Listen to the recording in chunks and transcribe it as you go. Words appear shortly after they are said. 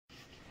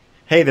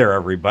Hey there,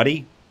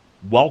 everybody.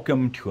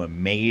 Welcome to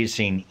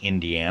Amazing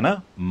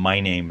Indiana. My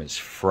name is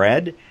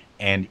Fred,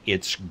 and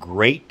it's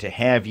great to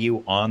have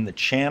you on the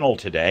channel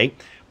today.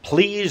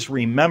 Please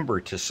remember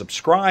to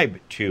subscribe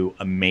to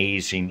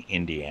Amazing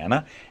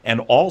Indiana, and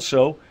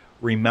also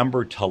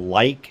remember to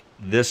like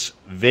this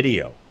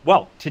video.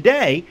 Well,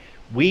 today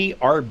we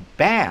are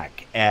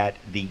back at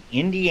the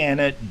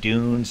Indiana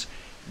Dunes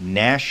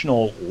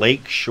National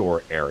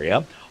Lakeshore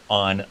area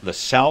on the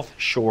south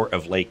shore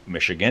of Lake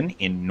Michigan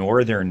in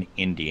northern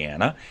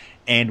Indiana,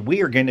 and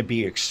we are going to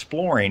be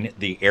exploring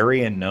the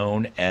area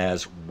known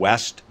as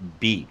West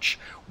Beach.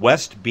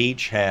 West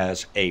Beach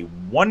has a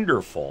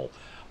wonderful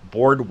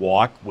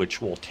boardwalk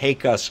which will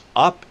take us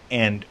up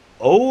and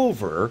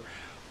over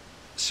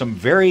some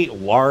very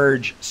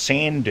large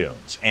sand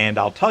dunes. And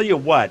I'll tell you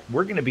what,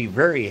 we're going to be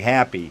very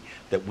happy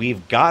that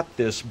we've got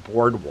this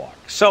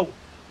boardwalk. So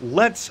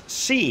let's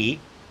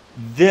see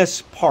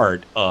this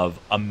part of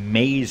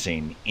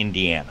Amazing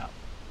Indiana.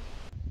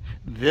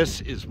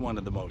 This is one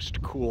of the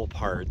most cool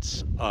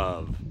parts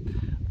of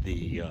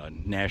the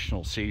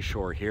National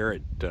Seashore here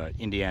at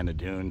Indiana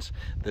Dunes.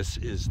 This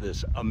is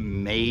this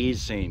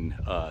amazing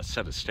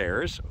set of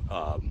stairs.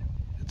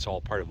 It's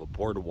all part of a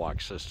boardwalk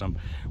system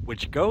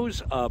which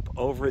goes up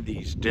over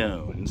these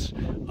dunes.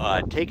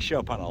 It takes you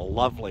up on a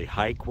lovely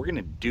hike. We're going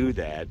to do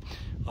that.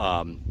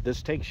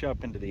 This takes you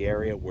up into the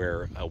area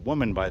where a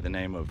woman by the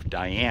name of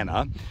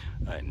Diana,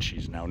 and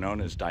she's now known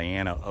as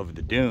Diana of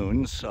the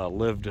Dunes,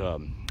 lived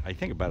I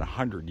think about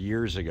 100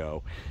 years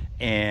ago,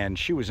 and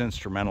she was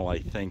instrumental, I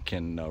think,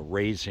 in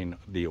raising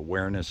the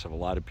awareness of a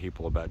lot of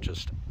people about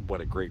just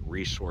what a great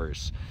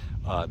resource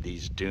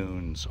these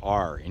dunes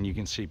are. And you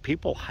can see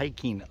people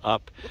hiking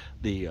up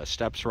the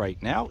steps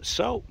right now,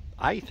 so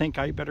I think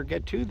I better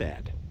get to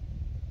that.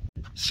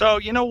 So,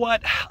 you know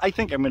what? I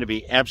think I'm going to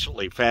be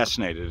absolutely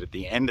fascinated at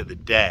the end of the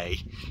day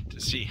to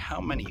see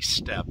how many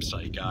steps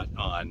I got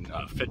on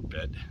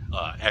Fitbit,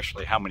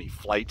 actually how many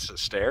flights of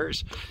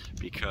stairs,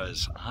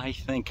 because I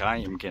think I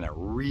am going to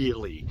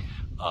really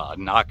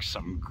knock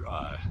some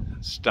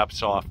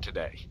steps off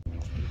today.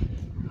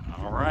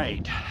 All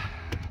right,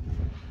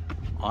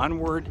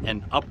 onward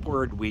and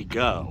upward we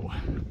go.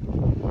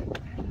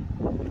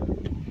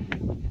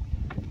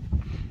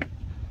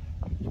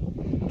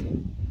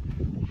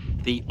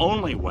 The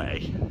only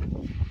way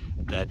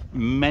that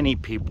many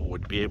people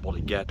would be able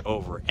to get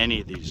over any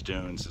of these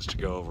dunes is to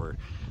go over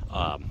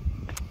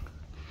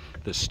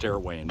the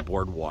stairway and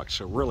boardwalk.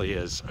 So it really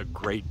is a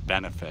great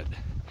benefit.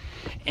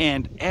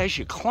 And as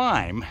you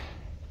climb,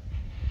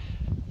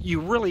 you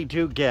really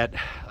do get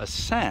a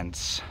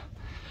sense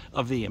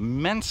of the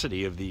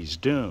immensity of these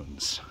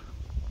dunes.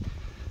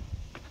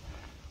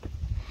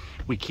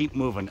 We keep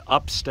moving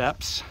up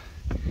steps,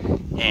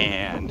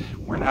 and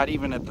we're not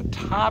even at the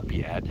top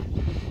yet.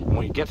 When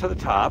we get to the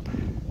top,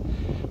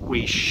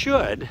 we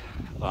should,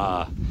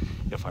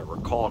 if I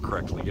recall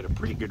correctly, get a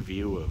pretty good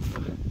view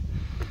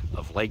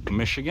of Lake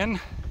Michigan.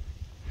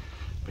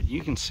 But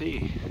you can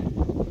see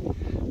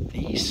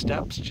these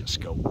steps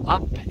just go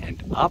up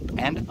and up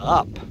and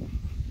up.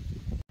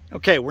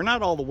 Okay, we're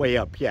not all the way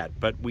up yet,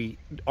 but we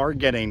are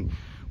getting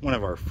one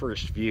of our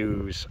first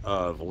views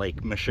of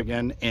Lake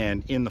Michigan,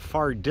 and in the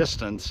far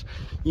distance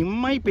you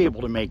might be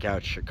able to make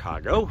out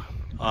Chicago.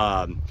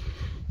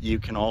 You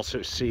can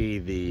also see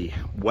the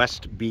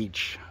West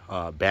Beach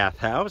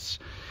bathhouse.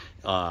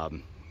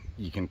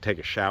 You can take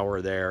a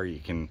shower there. You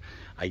can,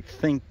 I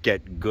think,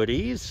 get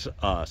goodies,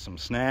 some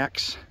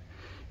snacks,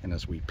 and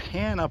as we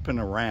pan up and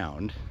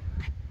around,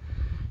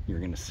 you're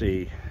going to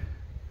see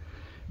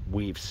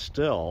we've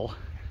still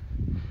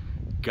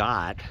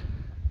got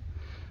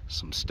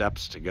some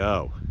steps to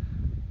go.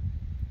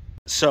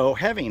 So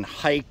having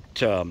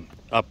hiked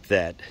up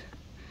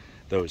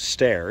those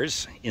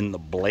stairs in the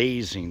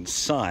blazing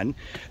sun,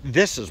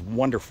 this is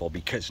wonderful,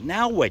 because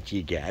now what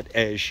you get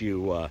as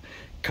you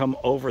come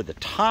over the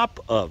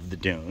top of the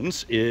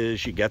dunes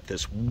is you get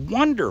this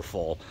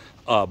wonderful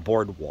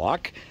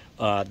boardwalk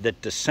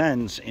that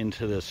descends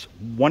into this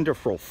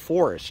wonderful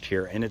forest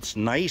here, and it's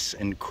nice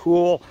and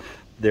cool.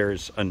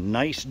 There's a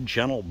nice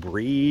gentle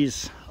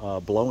breeze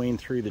blowing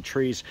through the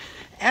trees.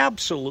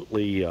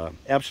 Absolutely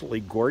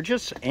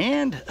gorgeous,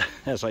 and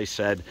as I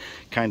said,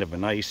 kind of a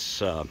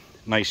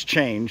nice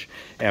change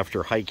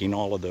after hiking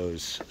all of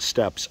those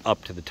steps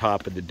up to the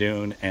top of the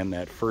dune and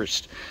that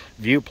first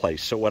view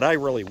place. So what I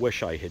really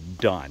wish I had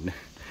done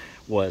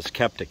was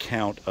kept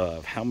account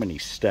of how many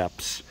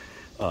steps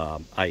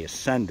I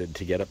ascended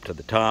to get up to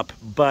the top,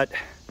 but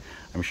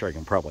I'm sure I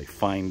can probably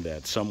find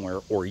that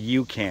somewhere, or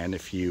you can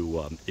if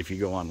you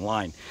go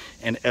online.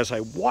 And as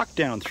I walk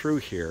down through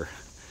here,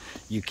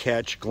 you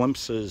catch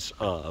glimpses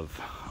of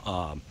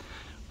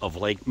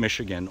Lake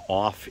Michigan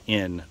off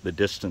in the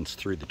distance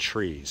through the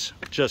trees.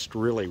 Just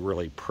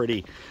really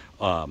pretty.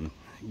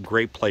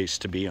 Great place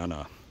to be on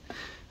a,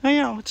 you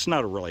know, it's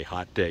not a really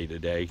hot day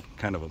today,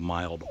 kind of a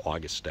mild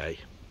August day.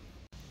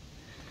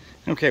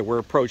 Okay, we're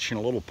approaching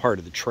a little part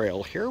of the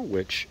trail here,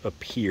 which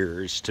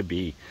appears to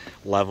be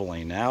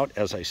leveling out.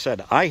 As I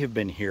said, I have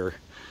been here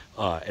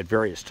at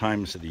various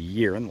times of the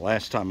year. And the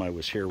last time I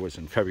was here was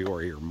in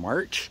February or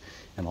March,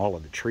 and all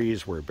of the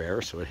trees were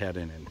bare, so it had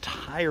an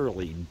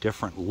entirely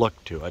different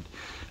look to it.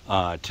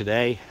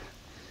 Today,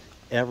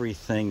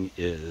 everything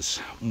is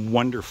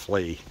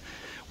wonderfully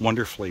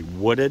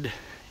wooded,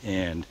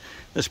 and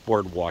this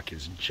boardwalk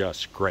is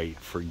just great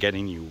for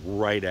getting you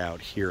right out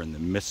here in the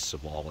midst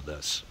of all of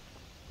this.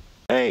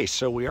 Okay,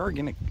 so we are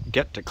going to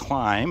get to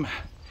climb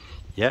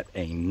yet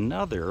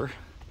another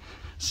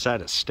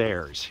set of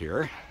stairs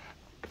here.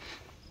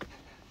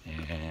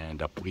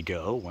 And up we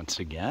go once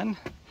again.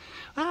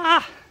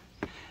 Out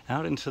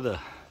into the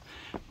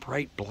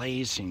bright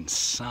blazing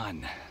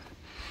sun.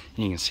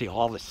 And you can see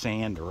all the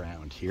sand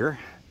around here.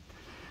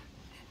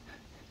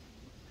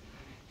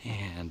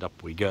 And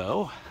up we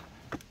go.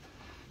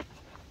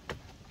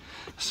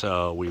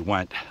 So we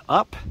went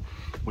up,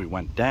 we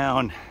went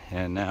down,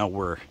 and now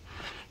we're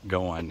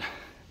going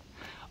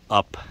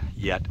up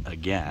yet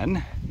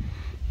again.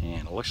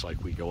 And it looks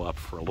like we go up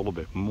for a little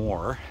bit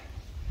more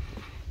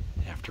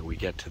after we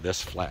get to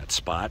this flat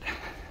spot.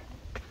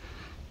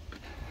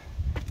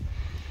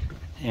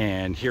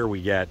 And here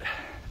we get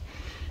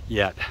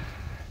yet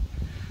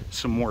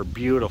some more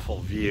beautiful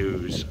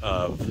views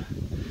of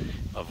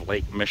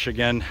Lake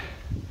Michigan.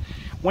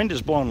 Wind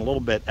is blowing a little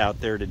bit out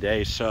there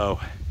today, so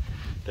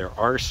there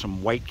are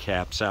some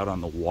whitecaps out on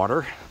the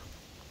water.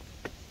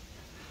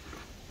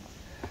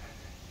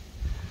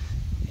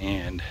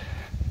 And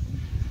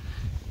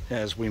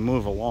as we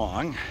move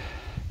along,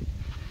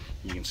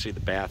 you can see the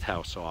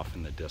bathhouse off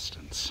in the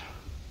distance.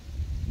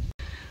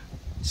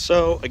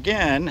 So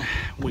again,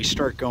 we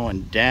start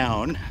going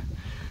down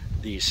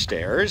these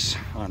stairs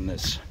on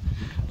this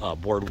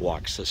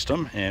boardwalk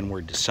system, and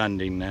we're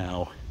descending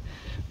now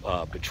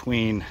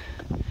between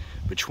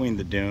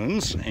the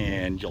dunes.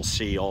 And you'll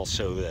see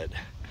also that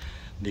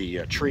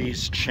the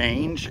trees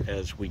change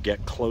as we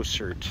get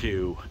closer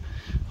to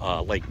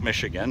Lake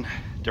Michigan.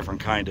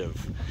 Different kind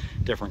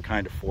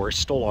of forest,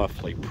 still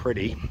awfully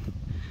pretty.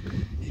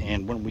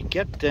 And when we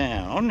get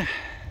down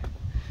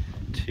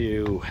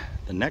to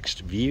the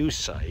next view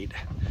site,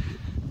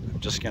 I'm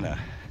just gonna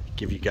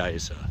give you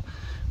guys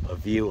a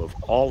view of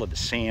all of the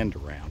sand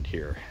around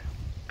here.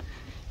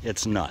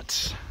 It's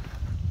nuts.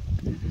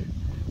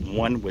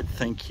 One would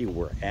think you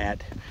were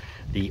at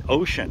the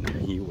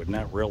ocean. You would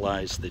not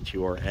realize that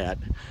you are at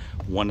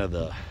one of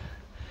the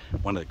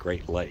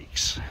Great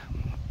Lakes.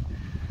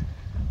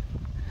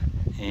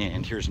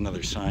 And here's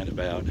another sign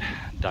about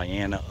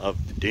Diana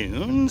of the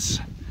Dunes.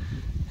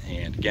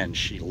 And again,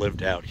 she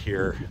lived out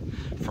here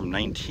from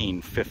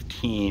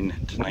 1915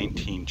 to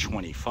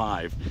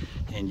 1925.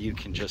 And you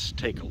can just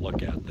take a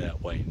look out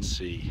that way and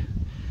see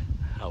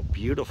how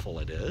beautiful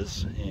it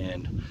is.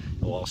 And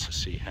you'll also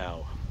see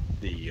how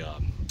the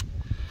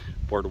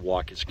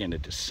boardwalk is going to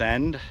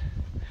descend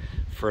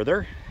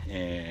further.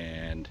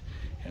 And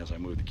as I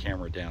move the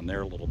camera down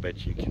there a little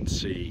bit, you can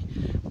see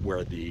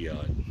where the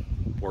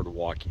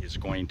boardwalk is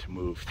going to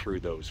move through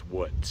those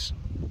woods.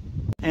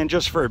 And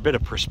just for a bit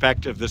of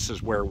perspective, this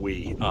is where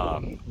we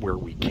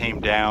came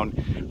down.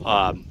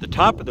 The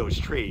top of those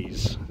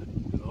trees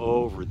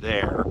over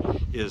there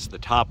is the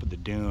top of the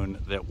dune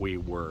that we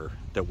were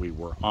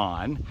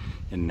on,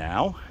 and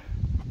now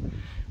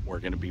we're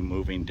going to be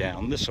moving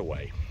down this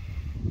way.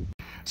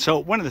 So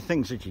one of the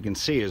things that you can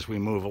see as we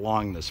move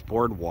along this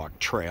boardwalk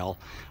trail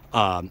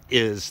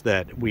is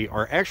that we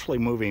are actually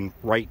moving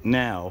right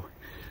now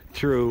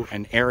through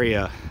an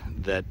area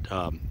that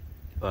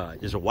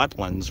is a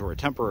wetlands, or a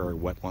temporary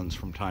wetlands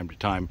from time to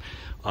time.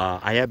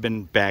 I have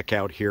been back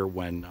out here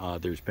when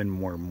there's been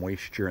more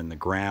moisture in the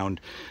ground,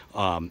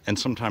 and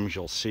sometimes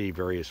you'll see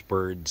various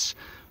birds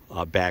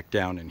back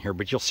down in here.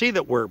 But you'll see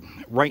that we're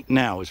right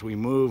now, as we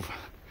move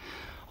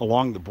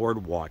along the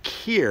boardwalk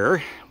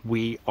here,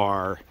 we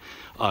are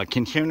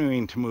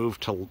continuing to move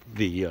to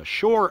the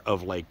shore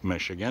of Lake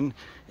Michigan,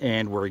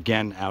 and we're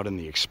again out in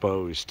the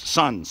exposed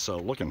sun, so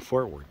looking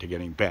forward to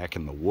getting back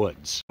in the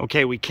woods.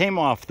 Okay, we came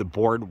off the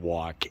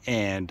boardwalk,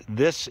 and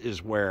this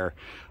is where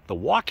the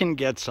walking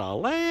gets a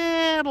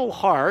little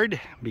hard,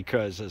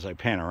 because as I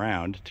pan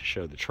around to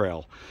show the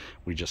trail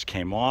we just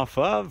came off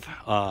of,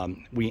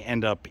 we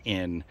end up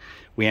in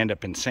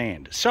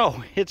sand.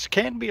 So it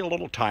can be a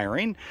little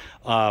tiring,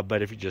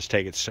 but if you just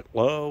take it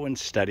slow and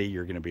steady,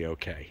 you're going to be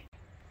okay.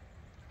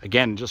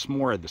 Again, just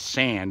more of the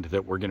sand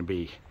that we're going to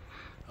be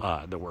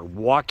that we're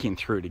walking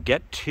through to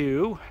get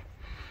to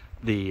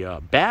the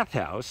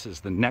bathhouse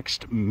is the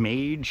next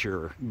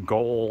major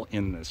goal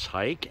in this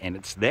hike, and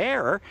it's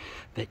there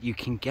that you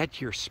can get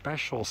your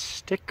special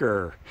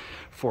sticker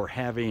for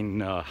having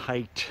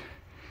hiked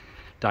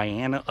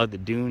Diana of the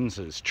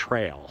Dunes'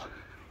 trail.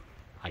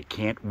 I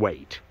can't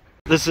wait.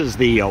 This is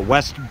the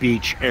West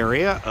Beach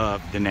area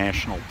of the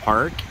national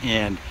park,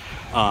 and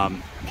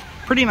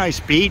pretty nice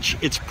beach.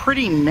 It's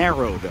pretty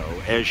narrow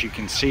though. As you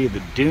can see,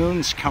 the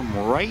dunes come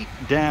right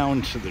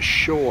down to the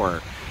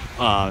shore,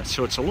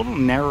 so it's a little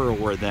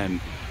narrower than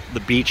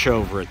the beach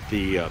over at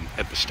the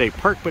state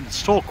park, but it's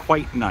still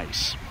quite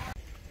nice.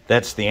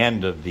 That's the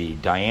end of the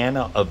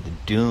Diana of the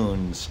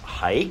Dunes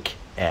hike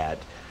at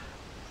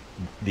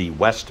the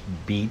West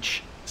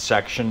Beach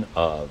section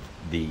of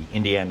the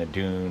Indiana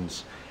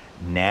Dunes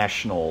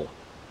National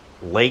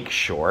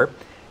Lakeshore.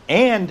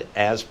 And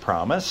as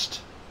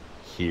promised,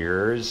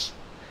 here's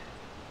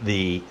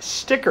the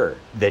sticker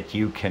that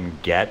you can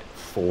get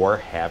for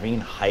having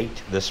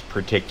hiked this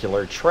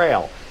particular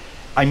trail.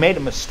 I made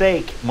a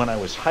mistake when I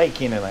was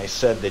hiking and I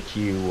said that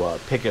you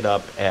pick it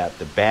up at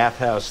the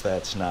bathhouse.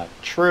 That's not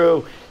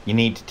true. You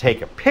need to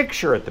take a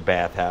picture at the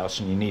bathhouse,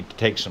 and you need to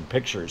take some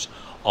pictures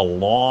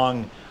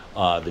along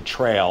the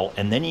trail,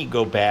 and then you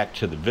go back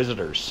to the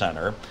visitor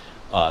center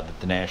that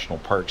the National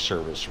Park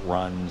Service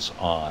runs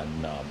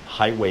on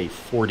Highway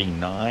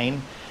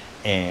 49,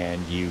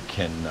 and you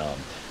can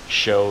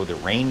show the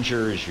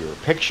rangers your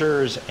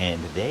pictures,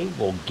 and they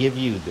will give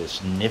you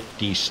this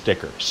nifty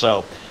sticker.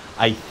 So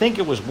I think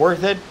it was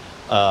worth it.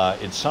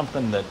 It's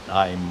something that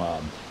I'm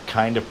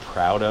kind of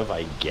proud of,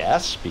 I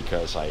guess,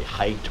 because I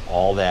hiked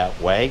all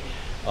that way,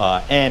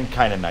 and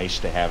kind of nice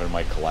to have in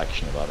my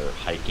collection of other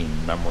hiking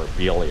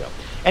memorabilia.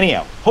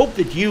 Anyhow, hope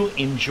that you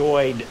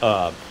enjoyed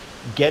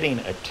getting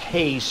a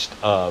taste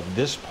of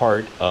this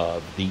part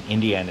of the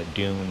Indiana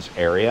Dunes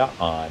area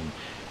on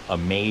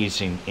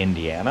Amazing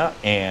Indiana,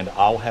 and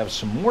I'll have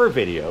some more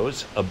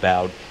videos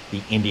about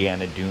the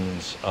Indiana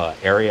Dunes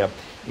area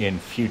in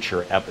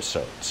future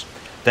episodes.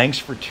 Thanks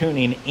for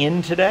tuning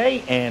in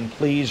today, and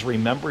please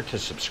remember to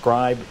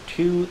subscribe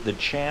to the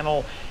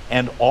channel,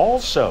 and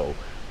also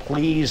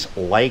please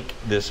like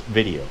this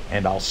video,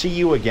 and I'll see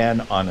you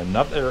again on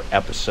another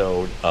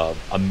episode of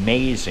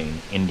Amazing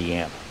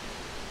Indiana.